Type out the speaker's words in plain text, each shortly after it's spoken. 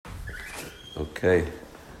Okay,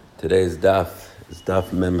 today's daf is daf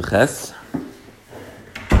Memches,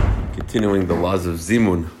 continuing the laws of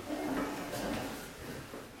Zimun.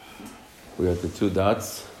 We are at the two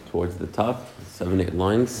dots towards the top, 7-8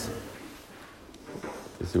 lines.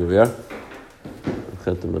 You see where we are?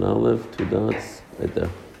 Chetem and Aleph, two dots, right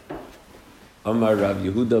there. Amar Rav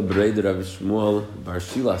Yehuda B'reid Rav Shmuel Bar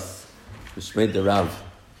Shilas B'shmei de Rav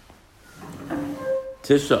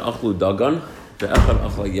Tisha Achlu Dagan Ve'echad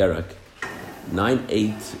Achla Yerek. 9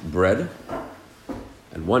 ate bread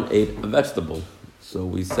and 1 ate a vegetable. So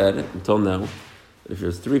we said until now, if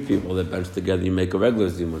there's 3 people that bench together, you make a regular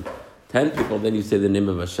zimun. 10 people, then you say the name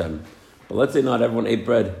of Hashem. But let's say not everyone ate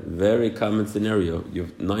bread. Very common scenario. You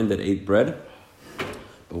have 9 that ate bread,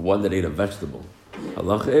 but 1 that ate a vegetable.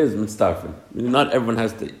 Halacha is mitztarfen. Not everyone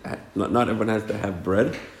has to have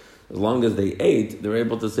bread. As long as they ate, they're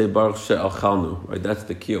able to say Baruch she'achalnu. Right? That's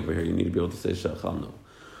the key over here. You need to be able to say she'achalnu.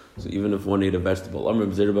 So even if 1 ate a vegetable, what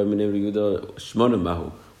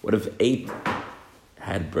if 8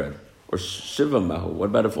 had bread? Or shiva mahu? What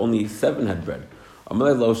about if only 7 had bread?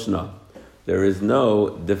 There is no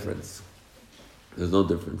difference. There's no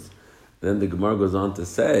difference. Then the Gemara goes on to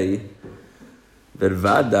say that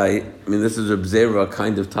this is Reb Zera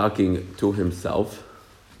kind of talking to himself,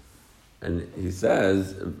 and he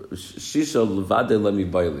says, Shisha levade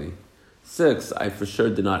lemi baili. 6 I for sure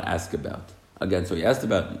did not ask about. Again, so he asked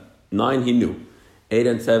about 9, he knew. 8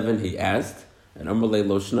 and 7, he asked, and Amalei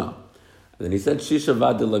lo shna. And then he said, Shisha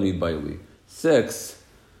vade lemi baili. 6,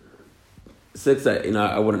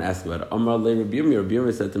 I wouldn't ask about it. Amalei Rabbi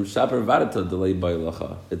Yomi said to him, Shaper vadata delei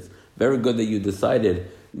bailacha. It's very good that you decided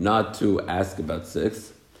not to ask about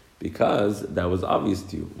 6, because that was obvious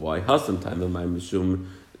to you. Why? Hasam time of my mishum.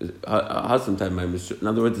 In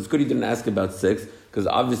other words, it's good you didn't ask about 6, because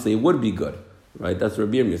obviously it would be good. Right, that's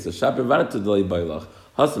Rabbi Yomi. So Shaper vadata delei bailach.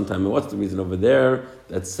 Hasam time. What's the reason over there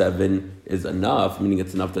that 7 is enough? Meaning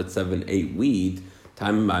it's enough that 7 ate wheat.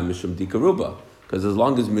 Time my mishum dikaruba. Because as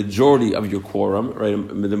long as majority of your quorum, right,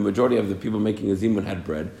 the majority of the people making a zimun had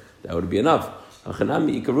bread, that would be enough.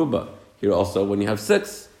 Hachanami ikaruba. Here also, when you have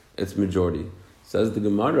 6, it's majority. Says the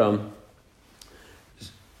Gemara.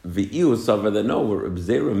 V'iu savar that no, what Reb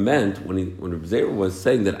Zera meant when Reb Zera was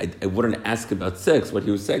saying that I wouldn't ask about 6, what he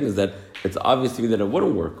was saying is that it's obvious to me that it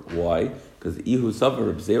wouldn't work. Why? Because Ihu savar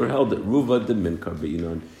Reb Zera held that ruva de minkar. But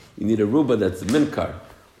you need a ruba that's minkar,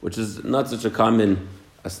 which is not such a common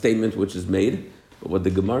statement which is made. But what the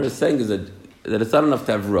Gemara is saying is that it's not enough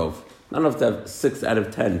to have rov, not enough to have 6 out of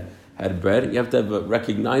 10 had bread. You have to have a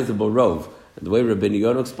recognizable rov. And the way Rabbi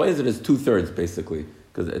Yono explains it is 2/3 basically,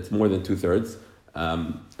 because it's more than 2/3.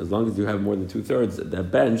 As long as you have more than 2/3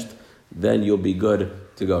 that benched, then you'll be good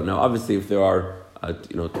to go. Now, obviously, if there are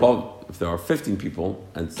 12, if there are 15 people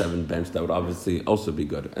and 7 benched, that would obviously also be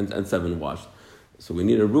good, and 7 washed. So we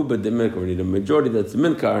need a ruba dimik, or we need a majority that's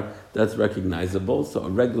minkar, that's recognizable. So a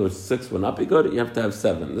regular 6 will not be good. You have to have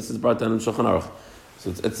 7. This is brought down in Shulchan Aruch.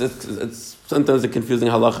 So it's sometimes a confusing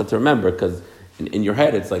halacha to remember, because in your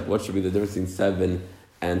head it's like, what should be the difference between 7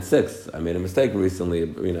 and 6? I made a mistake recently,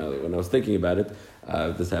 when I was thinking about it.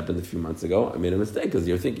 This happened a few months ago. I made a mistake, because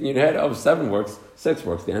you're thinking in your head, 7 works, 6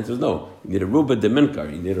 works. The answer is no. You need a ruba de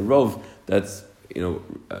minkar. You need a rov that's,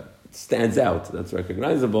 stands out, that's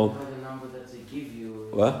recognizable. The number that they give you.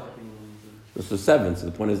 What? So 7. So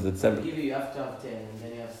the point is that 7. They give you have to have 10, and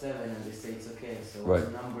then you have 7, and they say it's okay. So right. What's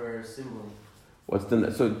the number symbol? So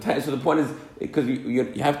the point is, because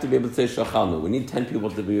you have to be able to say shachalnu. We need 10 people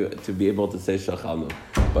to be able to say shachalnu.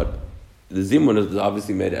 But the zimun is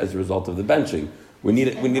obviously made as a result of the benching. We need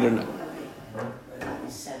an. 7 had bread,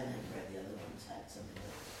 the other ones had something.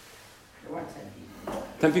 There weren't 10 people.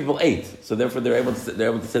 10 people ate, so therefore they're able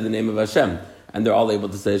to say the name of Hashem, and they're all able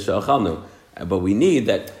to say shachalnu. But we need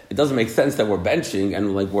that. It doesn't make sense that we're benching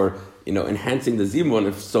and we're enhancing the zimun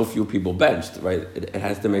if so few people benched, right? It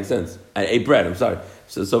has to make sense. I ate bread, I'm sorry.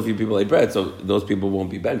 So few people ate bread, so those people won't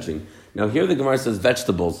be benching. Now here the Gemara says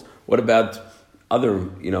vegetables. What about other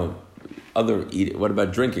eating? What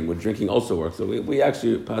about drinking? Would drinking also work? So we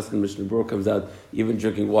actually, Paskin Mishnah Berurah comes out, even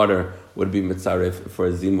drinking water would be mitzaref for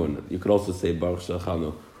a zimun. You could also say Baruch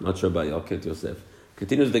Shachanu. Not sure about Yalket Yosef.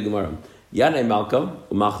 Continues the Gemara. Yanei Malka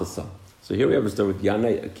Umachasa. So here we have a story with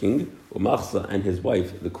Yanei, a king, Umachsa, and his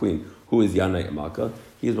wife, the queen. Who is Yanei Malka?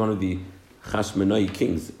 He is one of the Chashmonai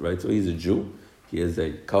kings, right? So he's a Jew. He is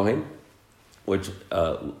a Kohen, which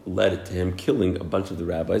led to him killing a bunch of the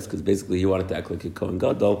rabbis, because basically he wanted to act like a Kohen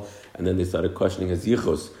Gadol, and then they started questioning his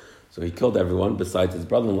yichus. So he killed everyone besides his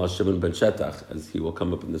brother-in-law Shimon ben Shetach, as he will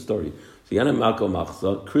come up in the story. So Yanei Malka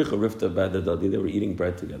Umachsa, Kricha Rifta Badadadi, they were eating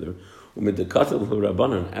bread together.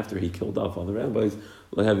 After he killed off all the rabbis,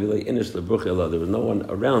 there was no one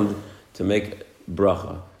around to make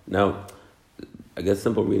bracha. Now, I guess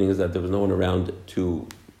simple reading is that there was no one around to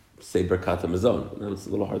say Birkat HaMazon. Now it's a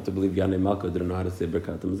little hard to believe Yanei Malka didn't know how to say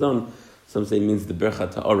Birkat HaMazon. Some say it means the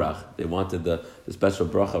Birkat HaOrach. They wanted the special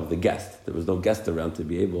bracha of the guest. There was no guest around to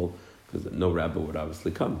be able, because no rabbi would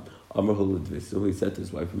obviously come. Amar Huludvisu, he said to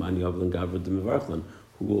his wife,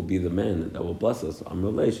 who will be the man that will bless us?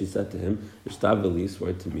 Amrullah, she said to him, Ishtabeli,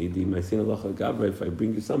 swear to me, if I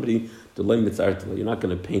bring you somebody, you're not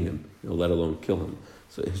going to pain him, let alone kill him.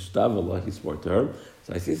 So Ishtabeli, he swore to her.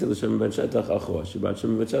 So I see Shimon ben Shetach, she brought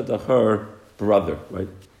Shimon ben Shetach, her brother, right?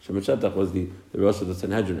 Shimon ben Shetach was the Rosh of the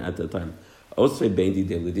Sanhedrin at that time.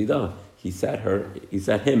 He sat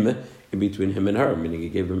him in between him and her, meaning he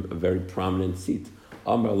gave him a very prominent seat.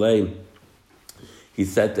 Amrullah, he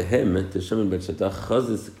said to him, to Shimon ben Shetach,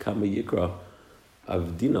 Chazis kama yikra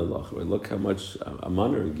avdina lach, look how much I'm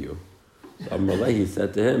honoring you. So Amrullah, he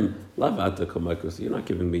said to him, Lavata komakos, you're not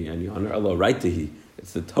giving me any honor. Allah, right to he.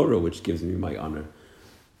 It's the Torah which gives me my honor.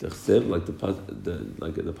 The chsiv, like the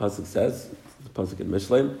pasuk says, the pasuk in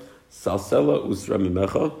Mishlei, Salsela usra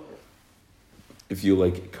mimecha. If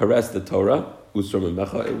you caress the Torah, usra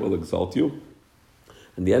mimecha, it will exalt you.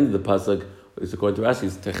 And the end of the pasuk is according to Rashi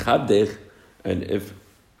is techabdech. And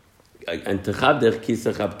techabdech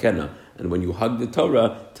kisachab kena. And when you hug the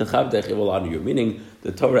Torah, techabdech, it will honor you. Meaning,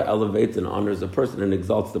 the Torah elevates and honors a person and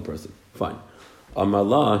exalts the person. Fine.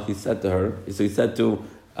 Amallah, he said to her. So he said to,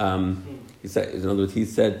 in other words, he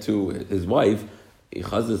said to his wife, right?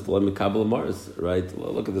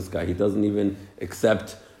 Look at this guy. He doesn't even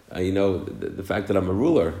accept, the fact that I'm a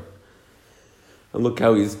ruler. And look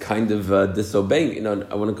how he's kind of disobeying.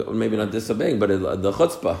 I want to maybe not disobeying, but the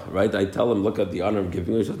chutzpah, right? I tell him, look at the honor I'm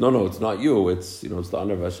giving you. He says, no, it's not you. It's it's the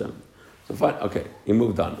honor of Hashem. So fine, okay. He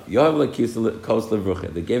moved on.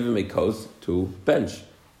 They gave him a kos to bench.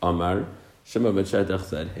 Amar Shimon ben Shetach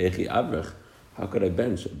said, Hechi avrech. How could I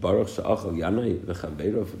bench? Baruch she'achal yanai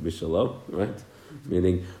v'chaveirov b'shalom. Right?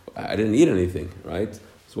 Meaning, I didn't eat anything. Right?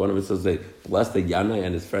 So one of us says, bless the yanai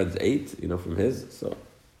and his friends ate. From his. So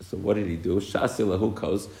what did he do? Shasi lahu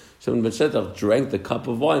kos. Shimon ben Shetach drank the cup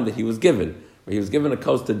of wine that he was given. He was given a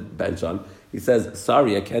kos to bench on. He says,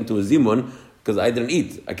 sorry, I can't do a zimun because I didn't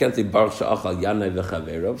eat. I can't say baruch she'achal yanai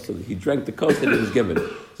v'chaveirov. So he drank the kos that he was given.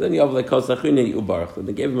 So then you have kos achine ubarach. And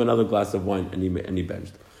they gave him another glass of wine and he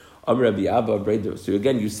benched. So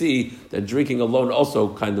again, you see that drinking alone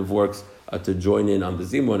also kind of works to join in on the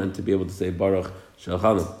zimun and to be able to say baruch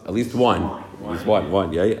she'achanu. At least wine. At least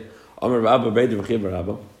wine. Yeah.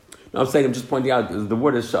 Now I'm just pointing out, the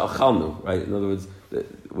word is sha'achalnu, right? In other words,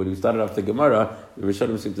 when we started off the Gemara, the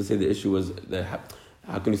Rishonim seemed to say the issue was that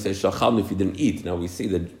how can you say sha'achalnu if you didn't eat? Now we see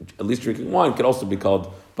that at least drinking wine could also be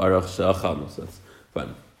called baruch sha'achalnu, so that's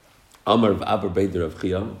fine. Amar v'abar beider of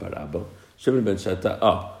Chiyam, bar Abba, Shimon ben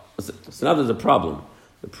Shetach. So now there's a problem.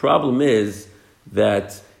 The problem is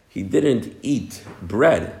that he didn't eat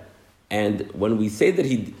bread. And when we say that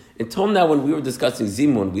until now when we were discussing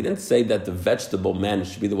zimun, we didn't say that the vegetable man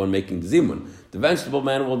should be the one making the zimun. The vegetable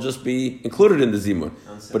man will just be included in the zimun.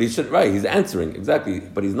 But he's answering, exactly.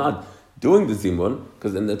 But he's not doing the zimun,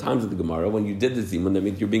 because in the times of the Gemara, when you did the zimun, that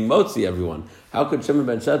means you're being motzi everyone. How could Shimon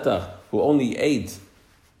ben Shetach, who only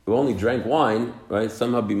drank wine, right,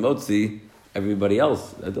 somehow be motzi everybody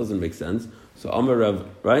else? That doesn't make sense. So Amar Rav,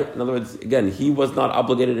 right? In other words, again, he was not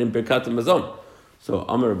obligated in Birkat HaMazon. So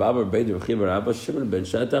Amar Baba Beidir Chivar Abba Shimon ben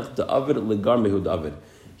Shetach the Avid Legar Mehud Avid.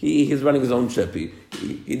 He's running his own ship. He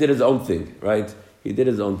did his own thing, right? He did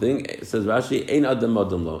his own thing. It says Rashi Ein Adam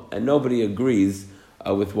Adam Lo, and nobody agrees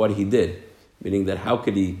with what he did. Meaning that how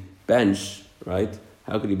could he bench, right?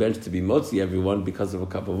 How could he bench to be motzi everyone because of a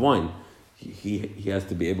cup of wine? He has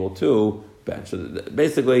to be able to bench. So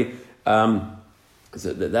basically,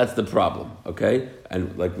 so that's the problem, okay?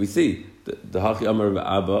 And like we see, the Hachi Amar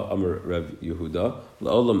Abba Amar Rav Yehuda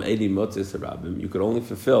La'olam Eidi Motzis Harabim. You could only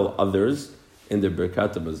fulfill others in the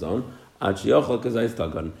Birkat HaMazon. Ad sheyochel kazayis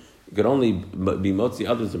tagan. You could only be motzi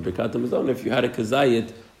others in Birkat HaMazon if you had a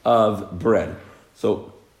kazayit of bread.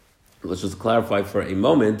 So let's just clarify for a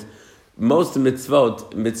moment. Most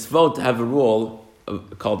mitzvot have a rule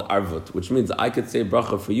called arvut, which means I could say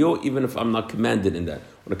bracha for you even if I'm not commanded in that.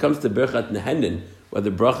 When it comes to Birchat Nehenin,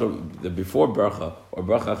 whether bracha, the before bracha, or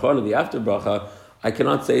bracha achrona, the after bracha, I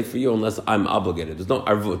cannot say it for you unless I'm obligated. There's no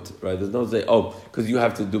arvut, right? There's no say, because you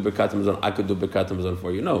have to do Birkat HaMazon, I could do Birkat HaMazon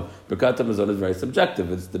for you. No, Birkat HaMazon is very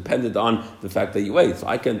subjective. It's dependent on the fact that you ate. So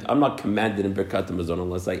I'm not commanded in Birkat HaMazon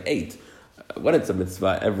unless I ate. When it's a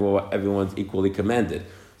mitzvah, everyone's equally commanded.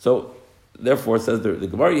 So therefore, says the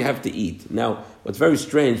Gemara, you have to eat. Now, what's very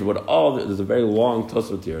strange, there's a very long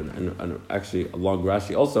Tosfot here, and actually a long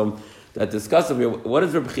Rashi also, that discusses here, what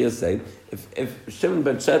does Reb Chia say? If Shimon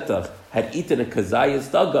ben Shetach had eaten a kazayas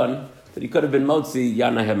dagan, that he could have been motzi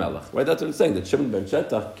Yana HaMelech. Right? That's what I'm saying, that Shimon ben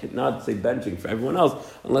Shetach cannot say benching for everyone else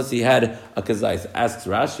unless he had a kazayas. Asks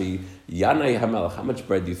Rashi, Yana HaMelech, how much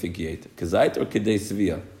bread do you think he ate? Kazayit or kedei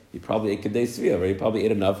svia? He probably ate kedei svia, right? He probably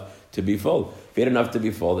ate enough to be full. If he ate enough to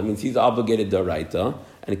be full, that means he's obligated daraita,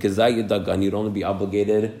 and kazayit dagan, you'd only be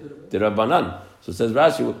obligated derabanan. So says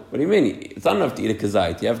Rashi, what do you mean? It's not enough to eat a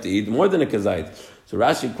kazayit. You have to eat more than a kazayit. So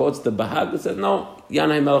Rashi quotes the Bahag that says, no,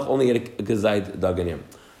 Yana HaMelech only ate a kazayit daganim.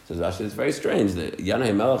 So Rashi, it's very strange that Yana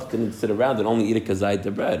HaMelech didn't sit around and only eat a kazayit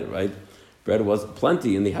to bread, right? Bread was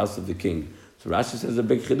plenty in the house of the king. So Rashi says a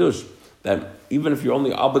big chidush, that even if you're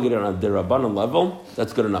only obligated on a derabanan level,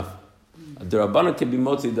 that's good enough. A derabanan can be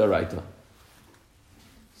motzi daraita.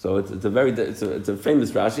 So it's a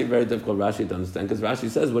famous Rashi, very difficult Rashi to understand, because Rashi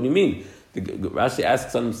says, what do you mean? Rashi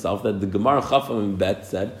asks on himself that the Gemara Chafam in Bet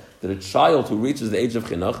said that a child who reaches the age of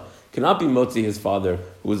chinuch cannot be motzi his father,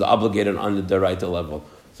 who is obligated on the deraita level.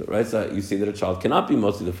 So right, so you see that a child cannot be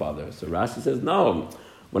motzi the father. So Rashi says, no.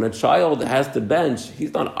 When a child has to bench,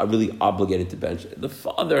 he's not really obligated to bench. The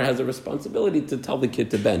father has a responsibility to tell the kid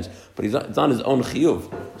to bench, but it's on his own chiyuv.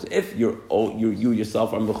 So if you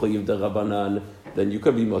yourself are mechuyev derabanan, then you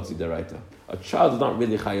could be motzi deraita. A child is not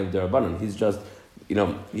really chayav derabanan. He's just,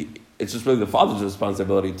 it's just really the father's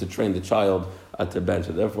responsibility to train the child to bench.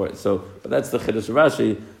 And therefore, but that's the chiddush of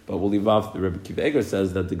Rashi. But we'll leave off. The Rebbe Kiva Eger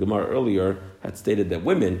says that the Gemara earlier had stated that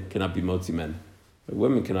women cannot be motzi men.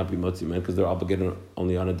 Women cannot be motzi men because they're obligated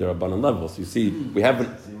only on a derabanan level. So you see, we haven't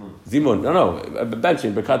zimun. No,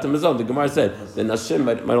 benching Berachot Mazon. The Gemara said that nashim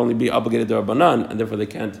might only be obligated derabanan, and therefore they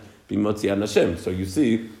can't be motzi on nashim. So you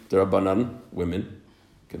see, derabanan women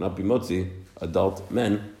cannot be motzi adult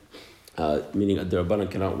men, meaning a derabanan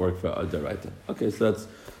cannot work for a deraita. Okay,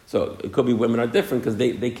 so it could be women are different because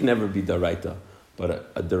they can never be deraita, but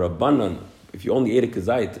a derabanan, if you only ate a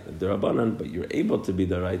kazait, a derabanan, but you're able to be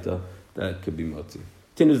deraita, that could be motzi.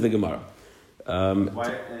 Continues the Gemara.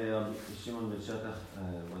 Why Shimon ben Shetach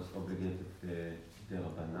was obligated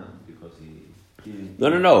derabanan? Because he didn't...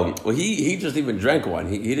 No. Well, he just even drank wine.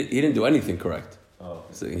 He didn't do anything correct. Oh,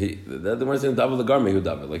 okay. So the one saying David Lagarme who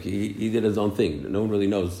David, like he did his own thing. No one really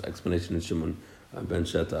knows explanation in Shimon ben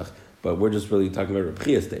Shetach, but we're just really talking about Reb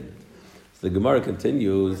Chia's statement. So the Gemara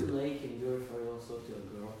continues. Lake, can you refer also to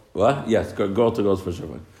a girl? What? Yes, girl to girls for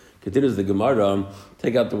sure. Continues the Gemara,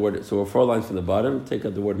 take out the word, so we're 4 lines from the bottom, take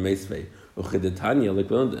out the word meisvei. Uchidetanya,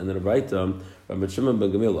 like and then the right, Rabbi Shimon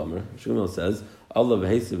ben Gamil Shimon says, Allah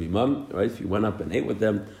v'heisav imam, right, if you went up and ate with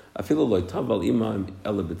them, afilu loy taval imam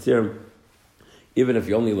ela b'tzir, even if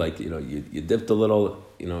you only you dipped a little,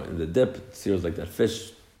 in the dip, sears like that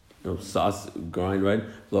fish, sauce grind, right?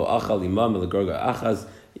 Lo achal imam ela gorga achaz,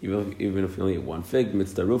 even if you only ate 1 fig,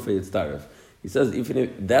 mitzvah rufe, it's tarif. He says, even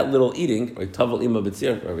if that little eating, like tavel ima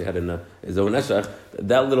b'tzir, where we had in Zohar Neshach,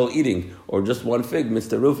 that little eating, or just 1 fig,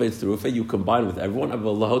 Mr. Rufe, you combine with everyone,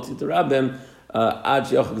 lahotzi to rabim, ad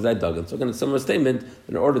she'ochak zayt dagan. So again, a similar statement,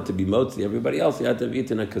 in order to be motzi, everybody else, you had to have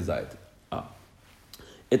eaten a kazayt.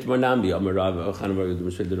 Itmanambi, Amar Rava, Ochanamar Yud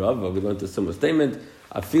Mishel Rava, we learned a similar statement,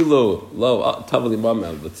 afilu lo tavel imam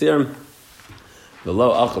el b'tzir,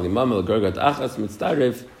 v'lo achal imam el gorgat achas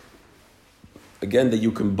mitztarev. Again, that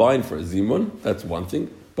you combine for a zimun, that's one thing.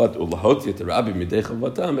 But if you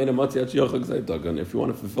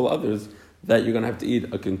want to fulfill others, that you're going to have to eat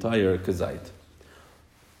an entire kazait.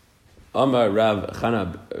 Amar Rav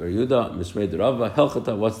Chana Yehuda Mishmei Rava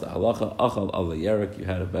Helchata. What's the halacha? Achal al yerek. You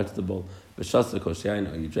had a vegetable. B'shasa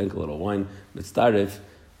koshayin, or you drank a little wine. Mitztarif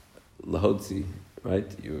lahotzi.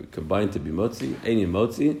 Right? You combine to be motzi. Eini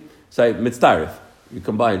motzi. Sorry, mitztarif. You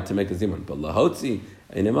combine to make a zimun. But lahotzi.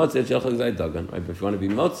 Right? But if you want to be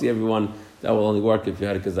motzi, everyone, that will only work if you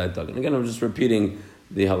had a kazait dagan. Again, I'm just repeating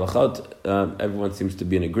the halachot. Everyone seems to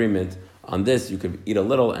be in agreement on this. You could eat a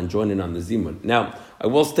little and join in on the zimun. Now, I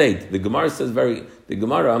will state, the Gemara says the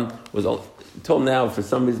Gemara was, until now, for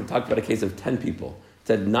some reason, talked about a case of 10 people. It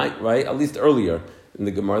said 9, right? At least earlier in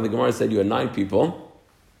the Gemara said you had 9 people.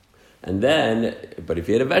 And then, but if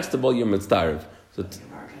you had a vegetable, you're mitzvah. So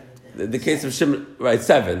the case of Shimon, right,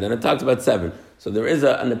 7. Then it talked about 7. So there is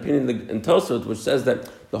an opinion in Tosfot which says that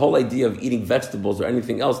the whole idea of eating vegetables or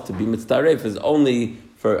anything else to be mitztaref is only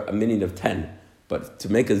for a minyan of 10. But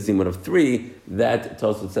to make a zimun of 3, that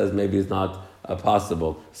Tosfot says maybe is not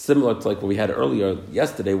possible. Similar to like what we had earlier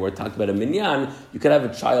yesterday, where it talked about a minyan. You could have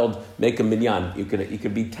a child make a minyan. You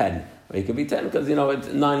could be 10. Or you could be 10 because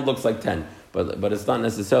 9 looks like 10. But it's not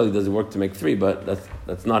necessarily does it work to make 3. But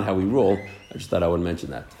that's not how we rule. I just thought I would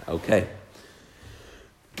mention that. Okay.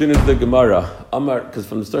 Then is the Gemara. Amar, because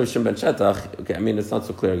from the story of Shem ben Shetach, okay, I mean it's not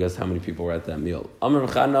so clear, I guess, how many people were at that meal. Amar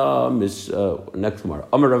Chana, next Gemara.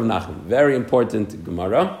 Amar Rav Nachman, very important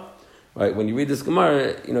Gemara. Right, when you read this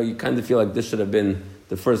Gemara, you kind of feel like this should have been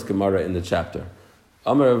the first Gemara in the chapter.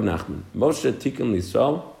 Amar Rav Nachman, Moshe Tikkun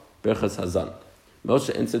L'Yisrael Berachas Hazan.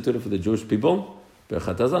 Moshe instituted for the Jewish people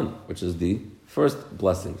Berachat Hazan, which is the first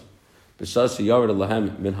blessing. B'shal sheyared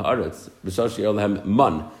lahem min haaretz. B'shal sheyared lahem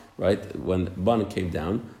man. Right, when man came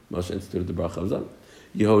down, Moshe instituted the Berachah Hazan.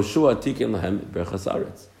 Yehoshua Tikkun lahem Berachas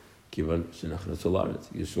Haaretz. Kivan shenachnasu la'aretz.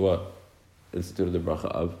 Yeshua instituted the bracha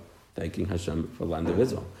of thanking Hashem for the land of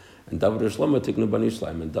Israel. And David and Shlomo tiknu bani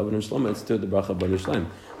Yishlayim. And David and Shlomo instituted the bracha of bani Yishlayim.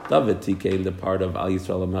 David became the part of Al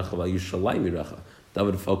Yisrael Amecha Al Yushalayim Yirecha.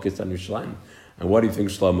 David focused on Yushalayim. And what do you think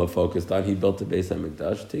Shlomo focused on? He built the Beis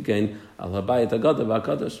HaMikdash. Tikein Al Habayit Hagadav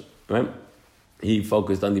HaKadosh. Right? He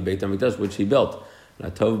focused on the Beit HaMikdash, which he built.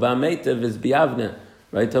 Tov Ba'Meitav is B'Yavne.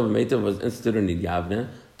 Right? Tov Ba'Meitav was instituted in Yavne.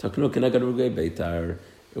 Taknu Keneged Rugei Beitar.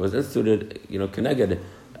 It was instituted, Keneged.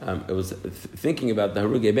 It was thinking about the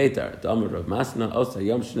Harugei Beitar. The Amar of Masna, Osa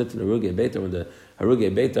Yom Shnit and Harugei Beitar, when the Harugei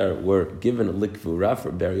Beitar were given a likvura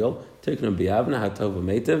for burial, Tiknum B'Yavna Hatov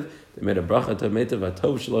B'Meitav. They made a bracha Tov Meitav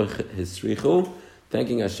Hatov Shelo Hisrichu,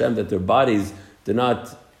 thanking Hashem that their bodies did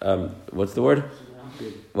not. What's the word?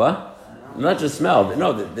 What? Not just smelled.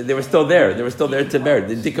 No, they were still there. They were still there to bury.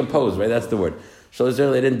 They decomposed, right? That's the word. So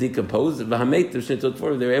Israel, they didn't decompose. They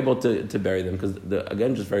were able to bury them. Because,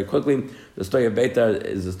 again, just very quickly, the story of Beitar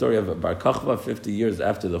is the story of Bar Kokhba, 50 years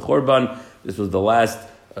after the Churban. This was the last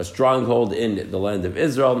stronghold in the land of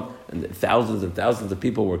Israel, and thousands of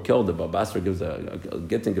people were killed. The Babasra gives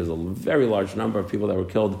a very large number of people that were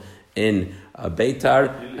killed in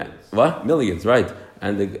Beitar. Millions. What? Millions, right.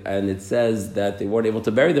 And it says that they weren't able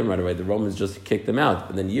to bury them right away. The Romans just kicked them out.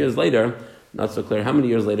 And then years later, not so clear how many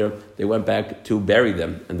years later, they went back to bury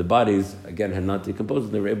them. And the bodies, again, had not decomposed,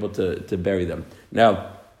 and they were able to bury them.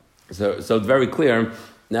 Now, so it's very clear.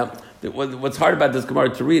 Now, what's hard about this Gemara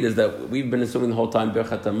to read is that we've been assuming the whole time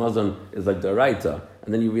Berachat HaMazon is like the Oraita.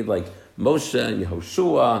 And then you read like Moshe and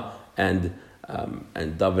Yehoshua and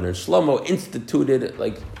David and Shlomo instituted,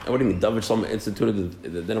 like, what do you mean, David and Shlomo instituted,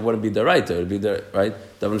 then it wouldn't be the right, it would be the right,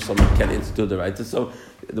 David and Shlomo can't institute the right. So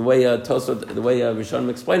the way Rishonim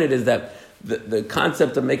explain it is that the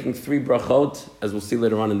concept of making 3 brachot, as we'll see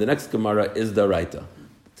later on in the next Gemara, is the right.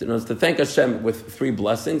 To thank Hashem with 3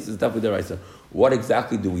 blessings is definitely the right. What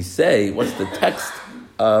exactly do we say? What's the text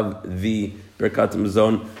of the Berkat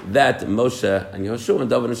Hamazon that Moshe and Yehoshua and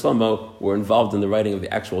David and Shlomo were involved in the writing of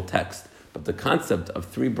the actual text? But the concept of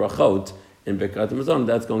 3 brachot in Berkat Hamazon,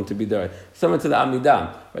 that's going to be there. Similar to the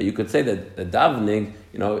Amidah, right? You could say that the davening,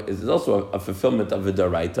 is also a fulfillment of the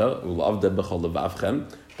Daraita,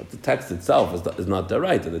 but the text itself is not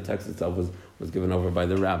Daraita. The text itself was given over by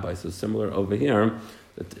the rabbi. So similar over here,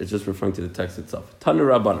 it's just referring to the text itself. Tanu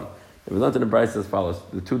Rabbanim. If we learned in the Brayso as follows,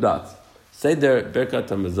 the 2 dots. Say there, Berkat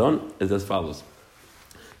Hamazon is as follows.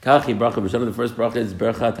 Kachi bracha b'shem, the first bracha is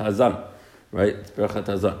Berkat Hazan, right? It's Berkat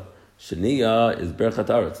Hazan. Shaniya is Berachat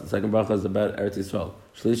Aretz. The second bracha is about Eretz Yisrael.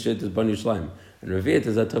 Shlishit is Bani Yishlayim. And Revi'it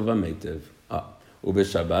is Atov HaMeitiv. Ube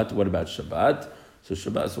Shabbat. What about Shabbat?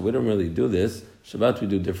 So we don't really do this. Shabbat we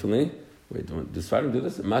do differently. Wait, does Sfarim do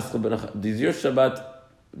this? Does your Shabbat,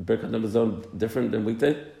 Berkat Hamazon, different than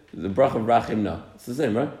weekday? The bracha of Rachim, no. It's the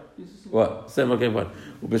same, right? What? Same, okay, what?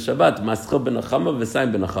 Ube Shabbat, Maschil ben Achama,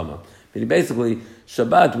 V'sayim ben Achama. Meaning basically,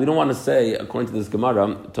 Shabbat, we don't want to say, according to this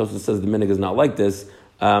Gemara, Tosfos says the minig is not like this,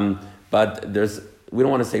 but we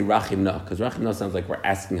don't want to say Rachim Na, because Rachim Na sounds like we're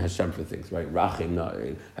asking Hashem for things, right? Rachim Na,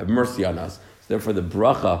 have mercy on us. So therefore the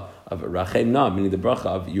bracha of Rachim Na, meaning the bracha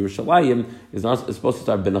of Yerushalayim, is supposed to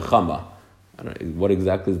start Benachama. What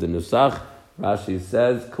exactly is the Nusach? Rashi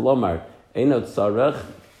says, Kolomar, Einot Sarech,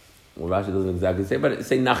 well Rashi doesn't exactly say, but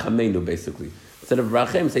say Nachamenu basically. Instead of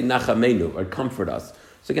Rachim, say Nachamenu, or comfort us.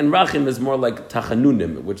 So again, Rachim is more like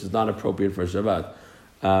Tachanunim, which is not appropriate for Shabbat.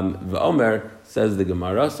 V'omer, says the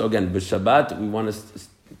Gemara. So again, b'Shabbat, we want to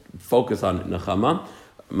focus on Nechama.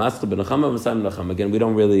 Maschil b'Nechama, v'sayim b'Nechama. Again, we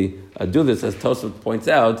don't really do this, as Tosfos points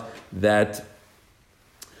out, that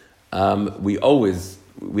we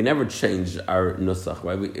never change our Nusach,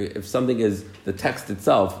 right? If something is the text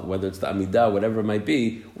itself, whether it's the Amidah, whatever it might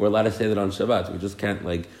be, we're allowed to say that on Shabbat. We just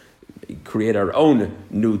can't, create our own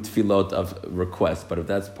new tefillot of requests. But if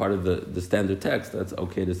that's part of the standard text, that's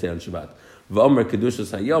okay to say on Shabbat. V'omer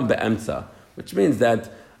kedushas hayom be'emtza. which means that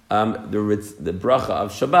the bracha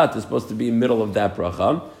of Shabbat is supposed to be in the middle of that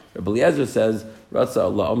bracha. Rabbi Eliezer says, Ratza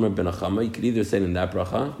Allah Omer ben Achama, you could either say it in that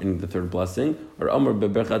bracha, meaning the third blessing, or Omer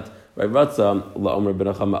beberchat, right, Ratza Allah Omer ben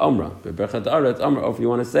Achama Omra, beberchat Aretz, Omer, or if you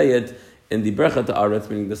want to say it in the berchat Aretz,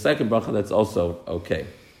 meaning the second bracha, that's also okay.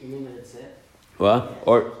 You mean Ritzeh? Well,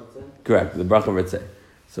 or, correct, the bracha Ritzeh.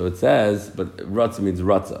 So it says, but Ratza means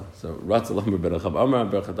Ratza. So Ratza Allah Omer ben Achama Omra,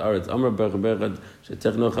 berchat Aretz, Omer, berchat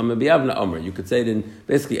Shetechnu Chama B'yavna Omer. You could say it in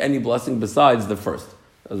basically any blessing besides the first.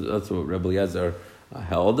 That's what Rabbi Eliezer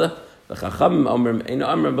held. Which is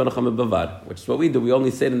what we do. We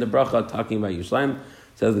only say it in the bracha talking about Yerushalayim.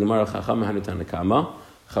 Says the Gemara, Chacham Hanu Tanakama.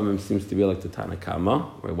 Chachamim seems to be like the Tanakama.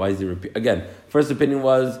 Right? Why is he repeat? Again, first opinion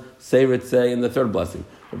was say Ritzeh in the third blessing.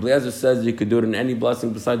 Rabbi Eliezer says you could do it in any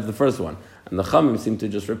blessing besides the first one, and the Chachamim seem to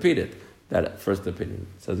just repeat it. That first opinion.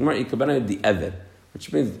 It says Gemara Ikabana the Eved,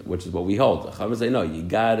 which is what we hold. The Chachamim say no, you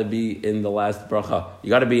got to be in the last bracha. You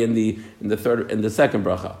got to be in the second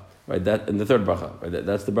bracha. Right, that in the third bracha. Right,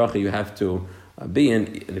 that's the bracha you have to be in.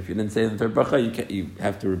 And if you didn't say the third bracha, you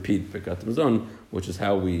have to repeat Birkat Hamazon, which is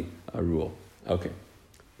how we rule. Okay,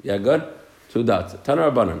 yeah, good. 2 dots. Tana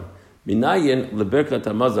Rabbanan Minayin lebirkat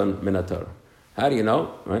Hamazon min haTorah. How do you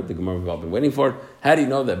know? Right, the Gemara we've all been waiting for. How do you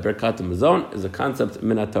know that Birkat Hamazon is a concept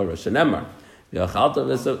min haTorah? Shenemar v'achalta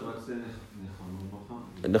v'esa.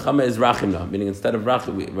 Nechama is Rachimna, meaning instead of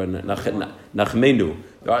Rachim, Nachmenu.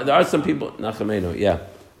 There are some people Nachmenu, yeah.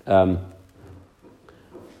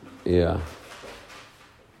 Yeah.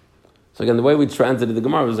 So again, the way we translated the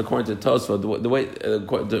Gemara was according to Tosfot. The way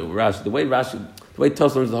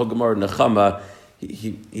Tosfot learns the whole Gemara Nechama,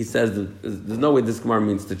 he says that there's no way this Gemara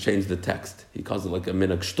means to change the text. He calls it like a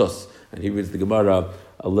minhag shtus, and he reads the Gemara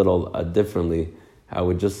a little differently. How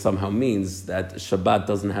it just somehow means that Shabbat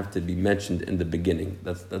doesn't have to be mentioned in the beginning.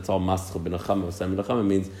 That's all Maschel ben Achama. Nechama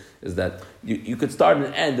means is that you could start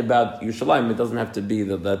and end about Yerushalayim. It doesn't have to be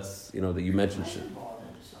that's that you mentioned.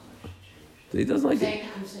 He doesn't like it.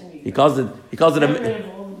 He calls it a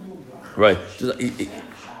right.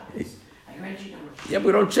 Yeah,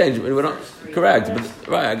 we don't change. We don't correct, but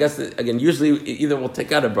right. I guess again, usually either we'll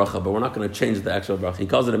take out a bracha, but we're not going to change the actual bracha. He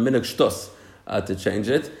calls it a minhag shtus to change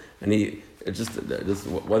it, and It just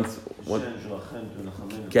once.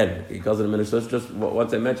 Again, he calls it a minhag shtus. Just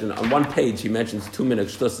once I mentioned on one page, he mentions 2 minhag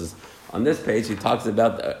shtuses. On this page, he talks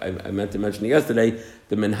about. I meant to mention it yesterday.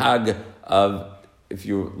 The minhag of if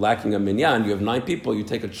you're lacking a minyan, you have 9 people. You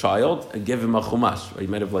take a child and give him a chumash. Right? You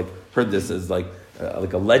might have heard this as like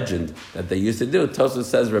a legend that they used to do. Tosfos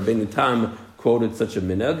says Rabbeinu Tam quoted such a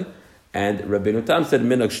minhag, and Rabbeinu Tam said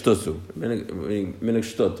minhag shtusu. Minhag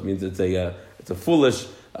shtut means it's a foolish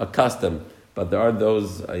custom, but there are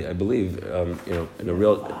those I believe in a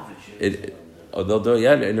real in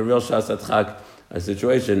a real shas atchak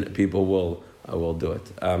situation people will do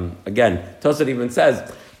it. Again, Tosfot even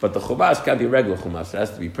says, but the chumash can't be regular chumash. It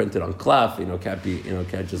has to be printed on cloth.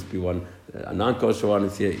 Can't just be one a non-kosher one.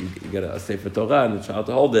 It's you get a sefer Torah and the child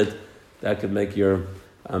to hold it. That could make your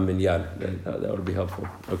minyan. That would be helpful.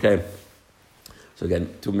 Okay. So again,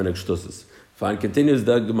 2 minhag shtuses. Fine. Continues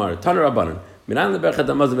the Gemara. Tana Rabbanan. How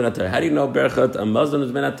do you know Berachot Hamazon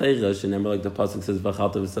is min haTorah? Shenemar, like the pasuk says,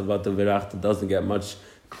 "V'chalta v'savata v'rachta." It doesn't get much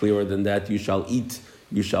clearer than that. You shall eat,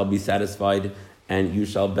 you shall be satisfied, and you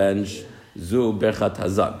shall bench. Zu Berachat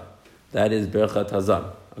Hazan. That is Berachat Hazan.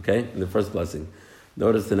 Okay, in the first blessing.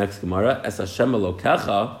 Notice the next Gemara. Es Hashem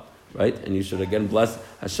Elokecha, right? And you should again bless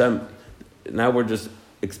Hashem. Now we're just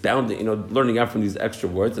expounding, learning out from these extra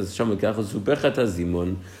words. Es Hashem Elokecha Zu Berachat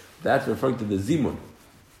Hazimun. That's referring to the Zimun.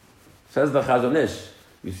 Says the Chazon Ish.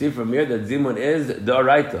 You see from here that Zimun is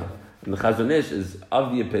D'oraita. And the Chazon Ish is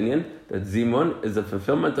of the opinion that Zimun is a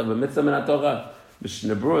fulfillment of a mitzvah min haTorah.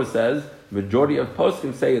 Mishnah Berurah says, majority of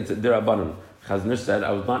poskim say it's D'Rabbanan. Chazon Ish said,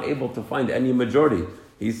 I was not able to find any majority.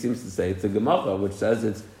 He seems to say it's a Gemacha, which says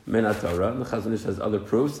it's min haTorah. And the Chazon Ish has other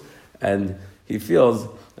proofs. And he feels,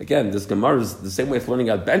 again, this Gemara is the same way of learning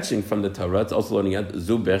out benching from the Torah. It's also learning out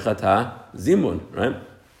Zu Berachat HaZimun, right?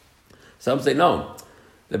 Some say no.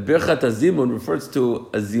 The Birchat HaZimun refers to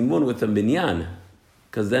a zimun with a minyan.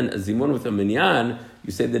 Because then a zimun with a minyan,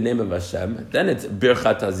 you say the name of Hashem, then it's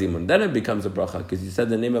Birchat HaZimun. Then it becomes a bracha, because you said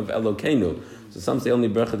the name of Elokeinu. So some say only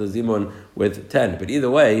Birchat HaZimun with 10. But either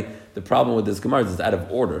way, the problem with this Gemara is it's out of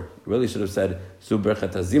order. You really should have said Zu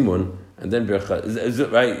Birchat HaZimun, and then Birchat,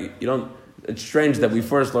 right? It's strange that we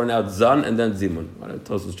first learn out Zan and then Zimun.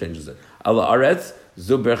 Tosfos changes it. Ala Aretz,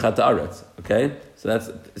 Zu Birchat Haaretz. Okay?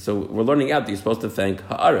 So we're learning out that you're supposed to thank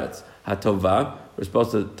Haaretz. HaTova, we're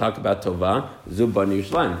supposed to talk about Tova, Zu Bani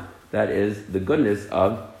Yerushalayim. That is the goodness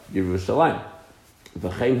of Yerushalayim.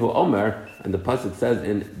 V'chein hu omer, and the pasuk says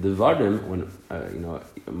in Devarim, when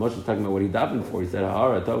Moshe is talking about what he davened for, he said,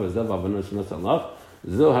 "Ha'ara tov hazav avanu shenas alach,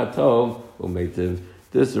 zu hatov u'meitiv."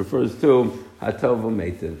 This refers to hatov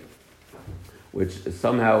u'meitiv, which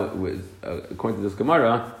somehow, according to this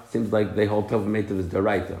Gemara, seems like they hold tov u'meitiv as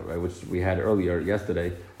deraita, right? Which we had earlier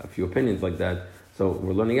yesterday, a few opinions like that. So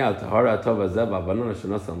we're learning out Ha'ara tov hazav avanu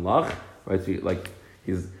shenas alach, right? So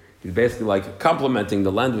he's basically like complimenting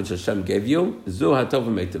the land which Hashem gave you. Zu hatov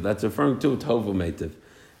u'meitiv. That's referring to tov u'meitiv.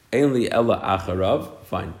 Ein li ela acharav.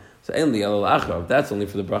 Fine. So ein li ela acharav. That's only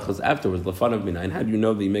for the brachas afterwards. Lafanav minayin. How do you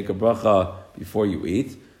know that you make a bracha before you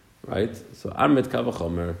eat? Right? So amit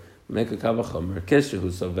kavachomer. Make a kavachomer. Keshu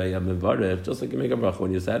saveya mevarech. Just like you make a bracha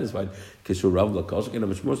when you're satisfied. Keshu rav lakosh. How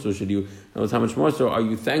much more so should you? Notice how much more so are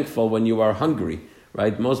you thankful when you are hungry?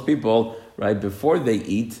 Right? Most people, right, before they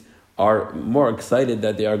eat, are more excited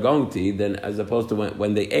that they are going to eat than as opposed to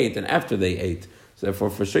when they ate and after they ate. So therefore,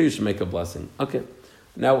 for sure, you should make a blessing. Okay.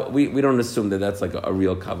 Now, we don't assume that that's like a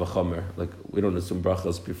real kavachomer. Like, we don't assume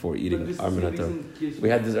brachos before eating arminator. We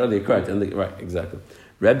had this earlier, correct? Right, exactly.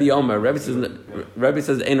 Rabbi Omer, Rabbi says,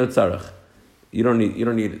 Eino tzarach. You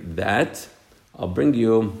don't need that. I'll bring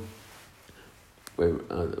you. Wait,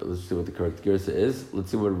 let's see what the correct girsa is.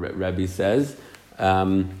 Let's see what Rabbi says.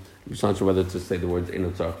 I'm just not sure whether to say the words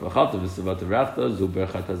Eino tzarach v'chalta v'sivat rachta zu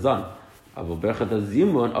berchat hazan. Avo berchat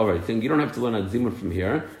hazimun. All right, saying you don't have to learn a zimun from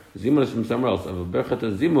here. Zimun is from somewhere else. Avo berchat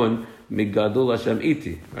hazimun migadul Hashem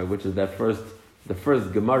iti. Right, which is the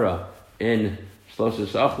first Gemara in Shlosha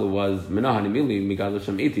Shachlu was Menah Hanimili migadul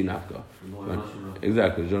Hashem iti nafka.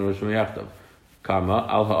 Exactly. Jon Rosh Yachtav. Kama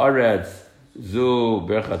al haaretz zu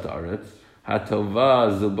berchat haaretz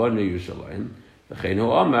hatova zu bnei Yerushalayim. V'chein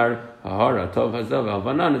hu Omer hahara tov hazav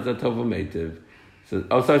havanan is a tov u'meitiv. So,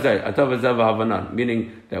 sorry, atov hazav havanan,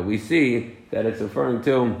 meaning that we see that it's referring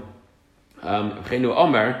to v'chein hu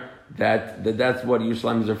Omer that's what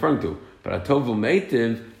Yerushalayim is referring to. But atov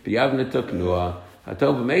u'meitiv b'yavne tuknua.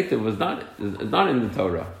 Atov u'meitiv is not in the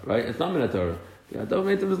Torah, right? It's not in the Torah. Atov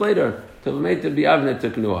u'meitiv is later. Atov u'meitiv b'yavne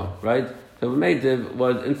tuknua, right? Atov u'meitiv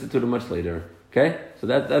was instituted much later. Okay, so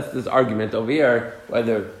that's this argument over here.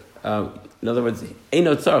 Whether, in other words,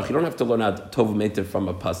 eino tzarach, you don't have to learn out tov u'meitiv from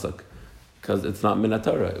a pasuk because it's not min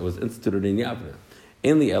Torah. It was instituted in Yavne.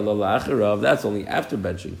 In the ela la'acharav, that's only after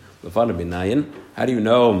benching. Lefana b'nayin. How do you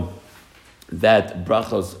know that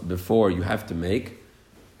brachos before you have to make?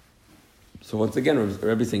 So once again,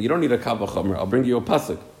 Rabbi is saying you don't need a kavah chomer. I'll bring you a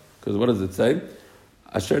pasuk because what does it say?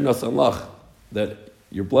 Asher nasan lach, that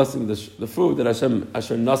you're blessing the food that Hashem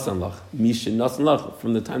asher nasan lach, mishin nasan lach,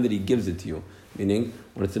 from the time that He gives it to you. Meaning,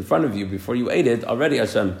 when it's in front of you, before you ate it, already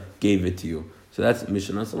Hashem gave it to you. So that's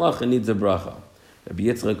mishin nasan lach, it needs a bracha. Rabbi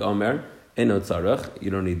Yitzchak Omer, eno tzarach, you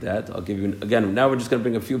don't need that. I'll give you, again, now we're just going to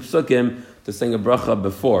bring a few psukim to sing a bracha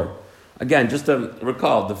before. Again, just to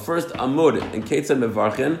recall, the first Amud in Ketzah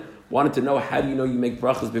Mevarchin wanted to know how do you know you make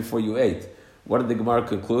brachas before you ate. What did the Gemara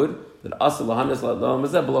conclude? That asal lahanes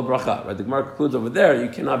la'amazeh below bracha. Right? The Gemara concludes over there you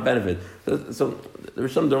cannot benefit. So the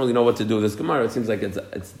Rishon don't really know what to do with this Gemara. It seems like it's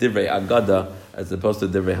divrei agada as opposed to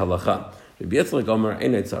divrei halacha. Rabbi Yitzchak Omer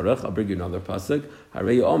einay tzarech. I'll bring you another pasuk.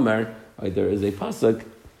 Harei Omer. Right, there is a pasuk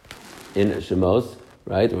in Shemos,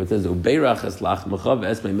 right, where it says ubeirach es lachmecha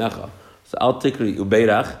ve'esmei mecha. So al tikri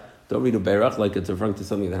ubeirach. Don't read ubeirach like it's referring to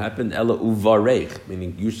something that happened. Ela uvarech,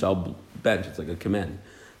 meaning you shall bench. It's like a command.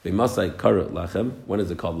 V'masai kara lachem. When is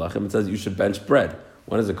it called lachem? It says you should bench bread.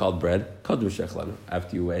 When is it called bread? Kadu shechlanu.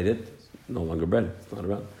 After you ate it, it's no longer bread. It's not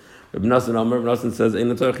around. Rabbi Nassan Omer, Rabbi Nassan says, "Ein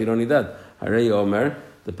l'torach, you don't need that." Harei Omer.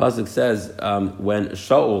 The pasuk says when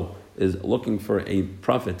Shaul is looking for a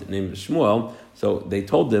prophet named Shmuel, so they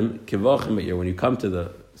told him, "Kivachem me'ir." When you come to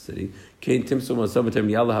the city, "Kein timsu masabatem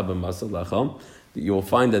yalaha b'masa lacham." You will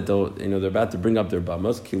find that they're about to bring up their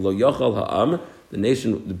bamas. Ki lo yochal ha'am.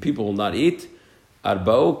 The people will not eat.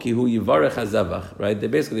 Arba'u ki hu yivarech hazevach. Right?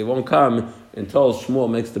 They won't come until Shmuel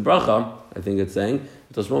makes the bracha. I think it's saying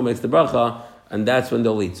until Shmuel makes the bracha, and that's when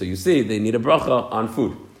they'll eat. So you see, they need a bracha on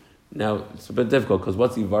food. Now it's a bit difficult because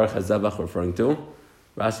what's yivarech hazevach referring to?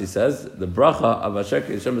 Rashi says the bracha of Asher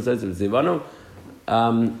Hashem says in Zivanu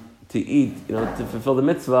to eat, to fulfill the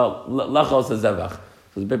mitzvah lachos hazevach.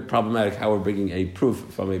 So it's a bit problematic how we're bringing a proof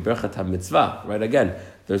from a berachat ha-mitzvah, right? Again,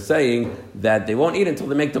 they're saying that they won't eat until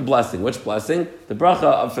they make the blessing. Which blessing? The bracha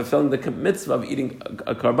of fulfilling the mitzvah of eating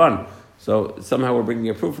a karban. So somehow we're bringing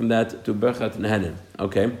a proof from that to berachat nehenin.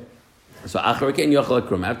 Okay? So after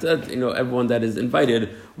that, everyone that is invited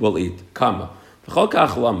will eat. Kama.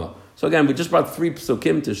 So again, we just brought 3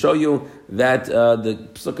 psukim to show you that the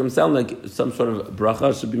psukim sound like some sort of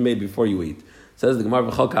bracha should be made before you eat. Says the Gemara,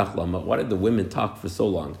 why did the women talk for so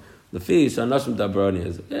long? The fish, Anashim Dabrani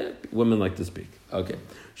is women like to speak. Okay.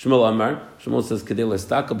 Shmuel Amar, Shmuel says, Kedei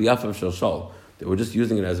Lestakel B'Yafav Shel Shaul. They were just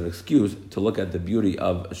using it as an excuse to look at the beauty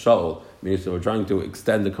of Shaul. Meaning, so we're trying to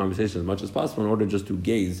extend the conversation as much as possible in order just to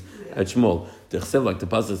gaze at Shmuel. Like the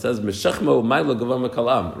pasuk says, Meshachmo Ma'ila Gavam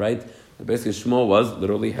Kalam, right? Basically, Shmuel was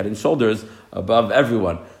literally head and shoulders above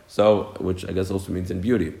everyone. So, which I guess also means in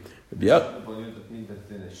beauty.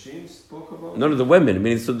 No, the women.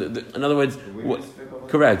 Meaning, so in other words,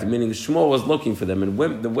 correct. Meaning, Shmuel was looking for them, and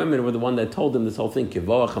the women were the one that told him this whole thing.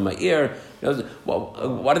 Why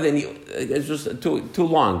do they need? It's just too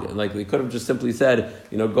long. Like they could have just simply said,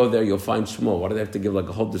 go there, you'll find Shmuel. Why do they have to give like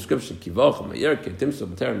a whole description? It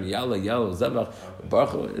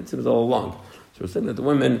seems all long. So we're saying that the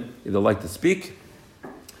women either like to speak,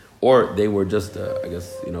 or they were just,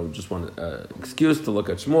 just want an excuse to look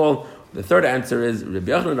at Shmuel. The third answer is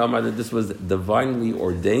Rabbi Yochanan Amar that this was divinely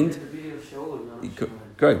ordained.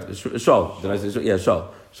 Correct. Shaul. Did I say Shaul? Yeah, Shaul.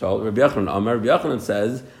 Shaul. Rabbi Yochanan Amar. Rabbi Yochanan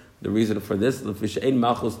says the reason for this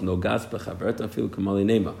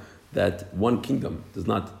that one kingdom does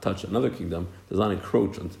not touch another kingdom, does not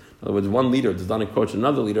encroach. In other words, one leader does not encroach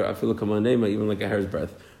another leader. Even like a hair's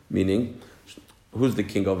breadth. Meaning, who's the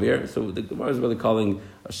king over here? So the Gemara is really calling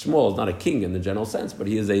Shmuel is not a king in the general sense, but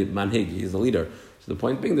he is a manhig, he is a leader. So the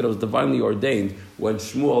point being that it was divinely ordained when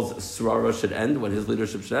Shmuel's srara should end, when his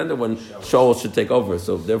leadership should end, and when Shaul should take over.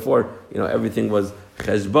 So therefore, everything was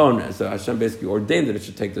cheshbon. So Hashem basically ordained that it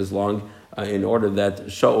should take this long in order that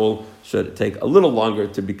Shaul should take a little longer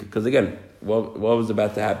to be. Because again, what was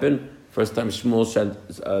about to happen? First time Shmuel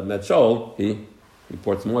met Shaul, he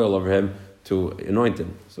poured some oil over him to anoint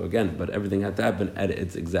him. So again, but everything had to happen at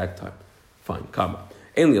its exact time. Fine, comma.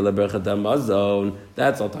 That's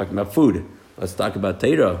all talking about food. Let's talk about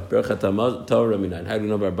Torah. Torah minayin. How do we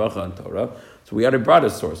know about bracha on Torah? So we already brought a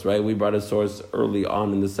source, right? We brought a source early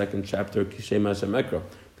on in the second chapter, Kishem Hashem Ekra.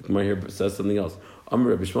 The Gemara here says something else.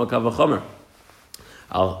 Amr Bishmal Kavachomer.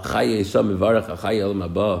 Al Chaye Yisha Mivarech Chaye Elam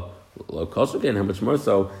Haba. Lo Kosher again. How much more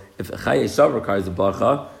so? If Chaye Yisha requires a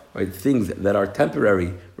bracha, right? Things that are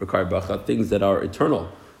temporary require bracha. Things that are eternal,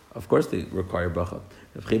 of course, they require bracha.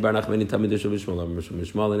 I have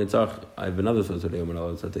another source today. It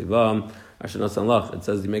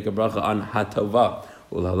says you make a bracha on hatova.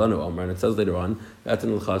 And it says later on, so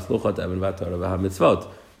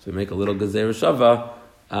we make a little gezer shava.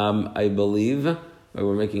 I believe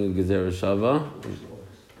we're making a gezer shava.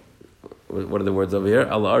 What are the words over here?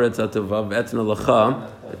 Right, so 10 lacha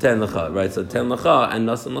and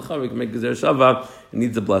nasan lacha. We can make gezer shava. It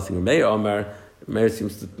needs a blessing. Meir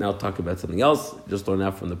seems to now talk about something else. Just learn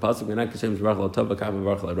out from the pasuk. How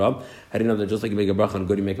do you know that just like you make a bracha on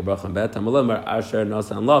good, you make a bracha on bad?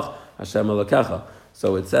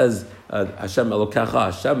 So it says Hashem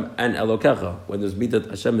Elokecha, Hashem and Elokecha. When there's midat,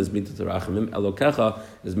 Hashem is midat rachamim. Elokecha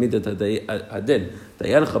is midat hadin.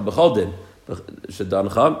 Dayancha b'chol din.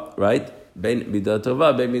 Shedancha, right? Bein midat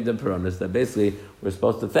tova, bein midat peranis. That basically we're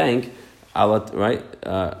supposed to thank Alat, right?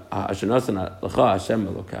 Hashem Elokecha, Hashem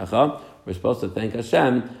Elokecha. We're supposed to thank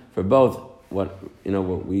Hashem for both what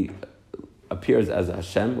we appears as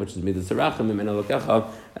Hashem, which is midat sarachim, and Elokecha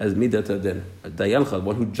as midat hadin. Dayancha,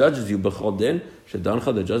 one who judges you b'chol din,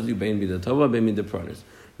 shedancha, that judges you bein midat tova, bein midat pranis.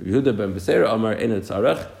 Yehuda ben Beseira Amar ein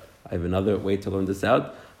tzarech. I have another way to learn this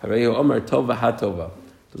out. Hareyu Amar tova hatova. So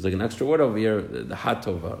there's like an extra word over here, the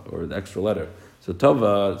hatova, or the extra letter. So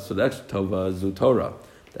tova, so the extra tova zu Torah.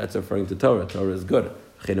 That's referring to Torah. Torah is good.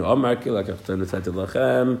 Chenu Amar ki lakachtem nesated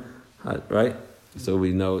lachem. Right? So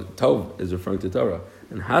we know Tov is referring to Torah.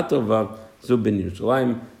 And Hatova, Zubin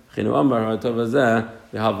Yerushalayim, Chinu Amar, Hatova Zeh,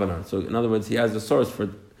 V'halvanar. So in other words, he has a source for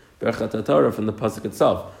Berachot Torah from the pasuk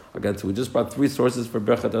itself. Again, so we just brought three sources for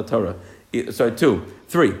Berachot Torah.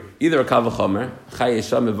 Three. Either a Kavachomer, Chaye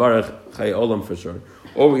Yisha Mevarech, Chaye Olam for sure.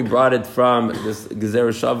 Or we brought it from this Gezer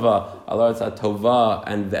Shava, Alaretz HaTova,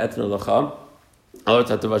 and Ve'etna Lacha. Alaretz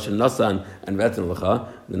HaTova Shel Nasan, and Ve'etna Lacha.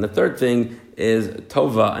 Then the third thing is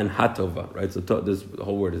Tova and Hatova, right? So this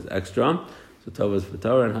whole word is extra. So Tova is for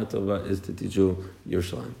Torah and Hatova is to teach you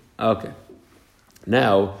Yerushalayim. Okay.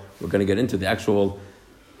 Now we're going to get into the actual.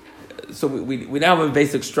 So we now have a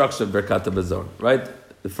basic structure of Birkat HaMazon, right?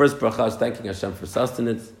 The first bracha is thanking Hashem for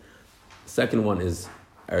sustenance. The second one is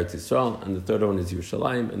Eretz Yisrael, and the third one is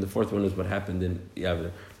Yerushalayim, and the fourth one is what happened in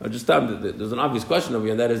Yavne. Now, just there's an obvious question over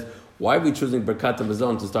here, and that is, why are we choosing Birkat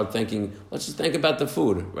HaMazon to start thanking? Let's just think about the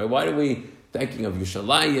food, right? Why do we thinking of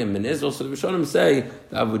Yerushalayim and Israel? So the Rishonim say,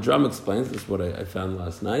 the Avodram explains, this is what I found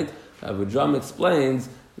last night, the Avodram explains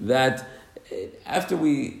that after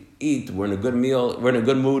we eat, we're in a good meal, we're in a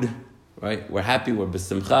good mood, right? We're happy, we're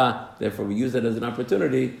besimcha, therefore we use it as an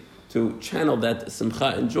opportunity to channel that simcha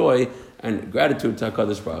and joy and gratitude to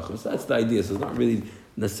HaKadosh Baruch Hu. So that's the idea. So it's not really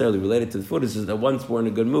necessarily related to the food. It's just that once we're in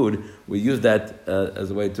a good mood, we use that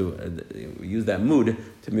as a way to we use that mood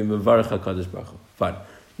to be mevarach HaKadosh Baruch Hu. Fine.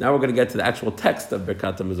 Now we're going to get to the actual text of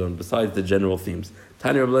Birkat HaMazon, besides the general themes.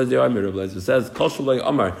 Tani Rabbi Eliezer says, Kol shaloi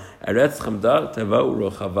amar eretz chamda teva'u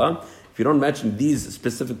rochava. If you don't mention these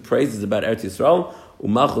specific praises about Eretz Yisrael,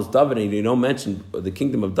 u'malchus David, and you don't mention the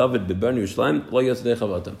kingdom of David, b'ben Yerushalayim, lo yosdei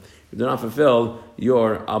chavatam. You do not fulfill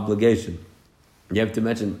your obligation. You have to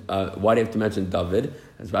mention, why do you have to mention David?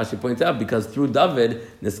 As Rashi points out, because through David,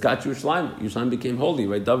 Niskat Yerushalayim became holy,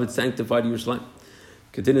 right? David sanctified Yerushalayim.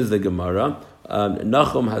 Continues the Gemara.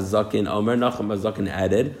 Nachum Hazakin Omer, Nachum Hazakin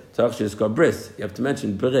added, bris. You have to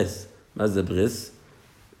mention bris. Mazda bris.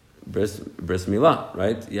 Bris Milah,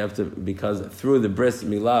 right? You have to, because through the Bris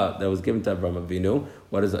Milah that was given to Avraham Avinu,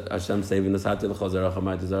 what does Hashem say? Right? You have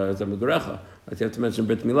to mention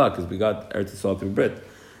Brit Milah, because we got Eretz Yisrael through Brit.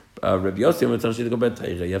 Rabbi Yossi,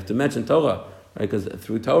 you have to mention Torah, right? Because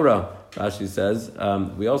through Torah, Rashi says,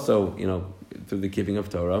 we also, through the keeping of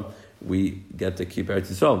Torah, we get to keep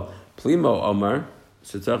Eretz Yisrael. Plimo Omar,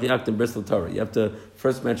 Torah. You have to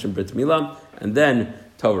first mention Brit Milah and then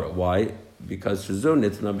Torah. Why? Because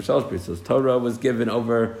Torah was given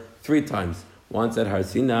over 3 times. Once at Har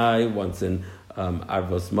Sinai, once in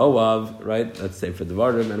Arvos Moav, right? Let's say for the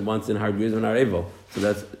Devarim, and once in Har Gerizim and Har Evel. So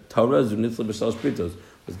that's Torah, Zunitzla B'Shalosh Britos,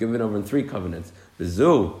 was given over in 3 covenants.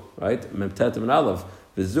 Vizu, right? Memtetem and Aleph.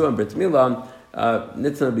 Vizu and Brit Milah,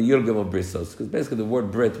 Nitzna B'Yur Gimel Brisos. Because basically the word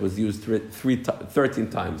Brit was used 13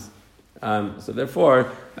 times. So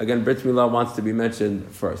therefore, again, Brit Milah wants to be mentioned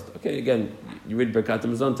first. Okay, again, you read Birkat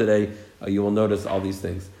HaMazon today, you will notice all these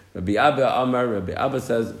things. Rabbi Abba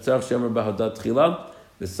says, Tzarech shemer b'hodah tchila,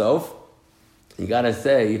 the sof. You gotta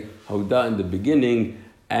say hodah in the beginning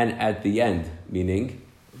and at the end. Meaning,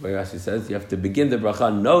 where Rashi says, you have to begin the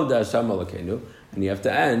bracha, no da Hashem Elokeinu, and you have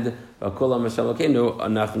to end, v'kulam Hashem Elokeinu,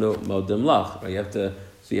 anachnu modim lach.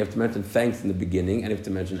 So you have to mention thanks in the beginning, and you have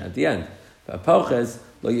to mention at the end. V'apoches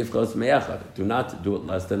lo yifchos meyachad. Do not do it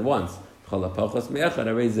less than once. Chol apoches meyachad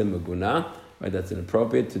arezim meguna. Right, that's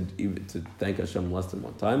inappropriate to thank Hashem less than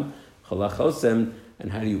one time. Chalachosem,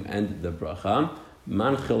 and how do you end the bracha?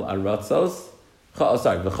 Manchil aratzos.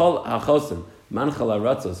 V'chol hachosem. Manchil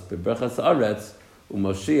aratzos bebrachas aretz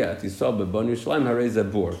u'moshia at Yisrael bebon Yerushalayim harei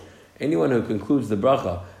zabur. Anyone who concludes the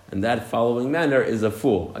bracha in that following manner is a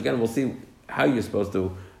fool. Again, we'll see how you're supposed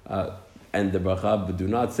to end the bracha, but do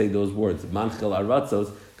not say those words. Manchil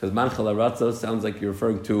aratzos, because manchil aratzos sounds like you're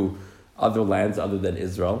referring to other lands other than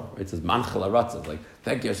Israel, right? It says manchel aratzos, like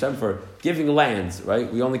thank you Hashem for giving lands,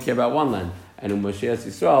 right? We only care about one land. And in Moshiach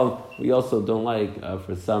Yisrael, we also don't like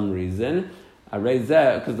for some reason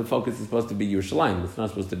Harezeh, because the focus is supposed to be Yerushalayim. It's not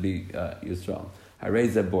supposed to be Yisrael.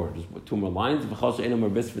 Harezeh bor, just 2 more lines. V'chal she'eino mer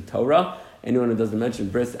bris for Torah. Anyone who doesn't mention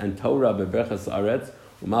bris and Torah beberachas aretz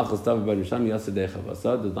u'malchus David ben Yerushalayim yasadei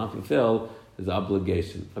chavasa does not fulfill his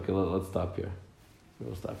obligation. Okay, let's stop here.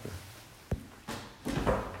 We'll stop here.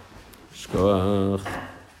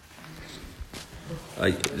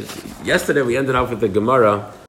 Yesterday we ended off with the Gemara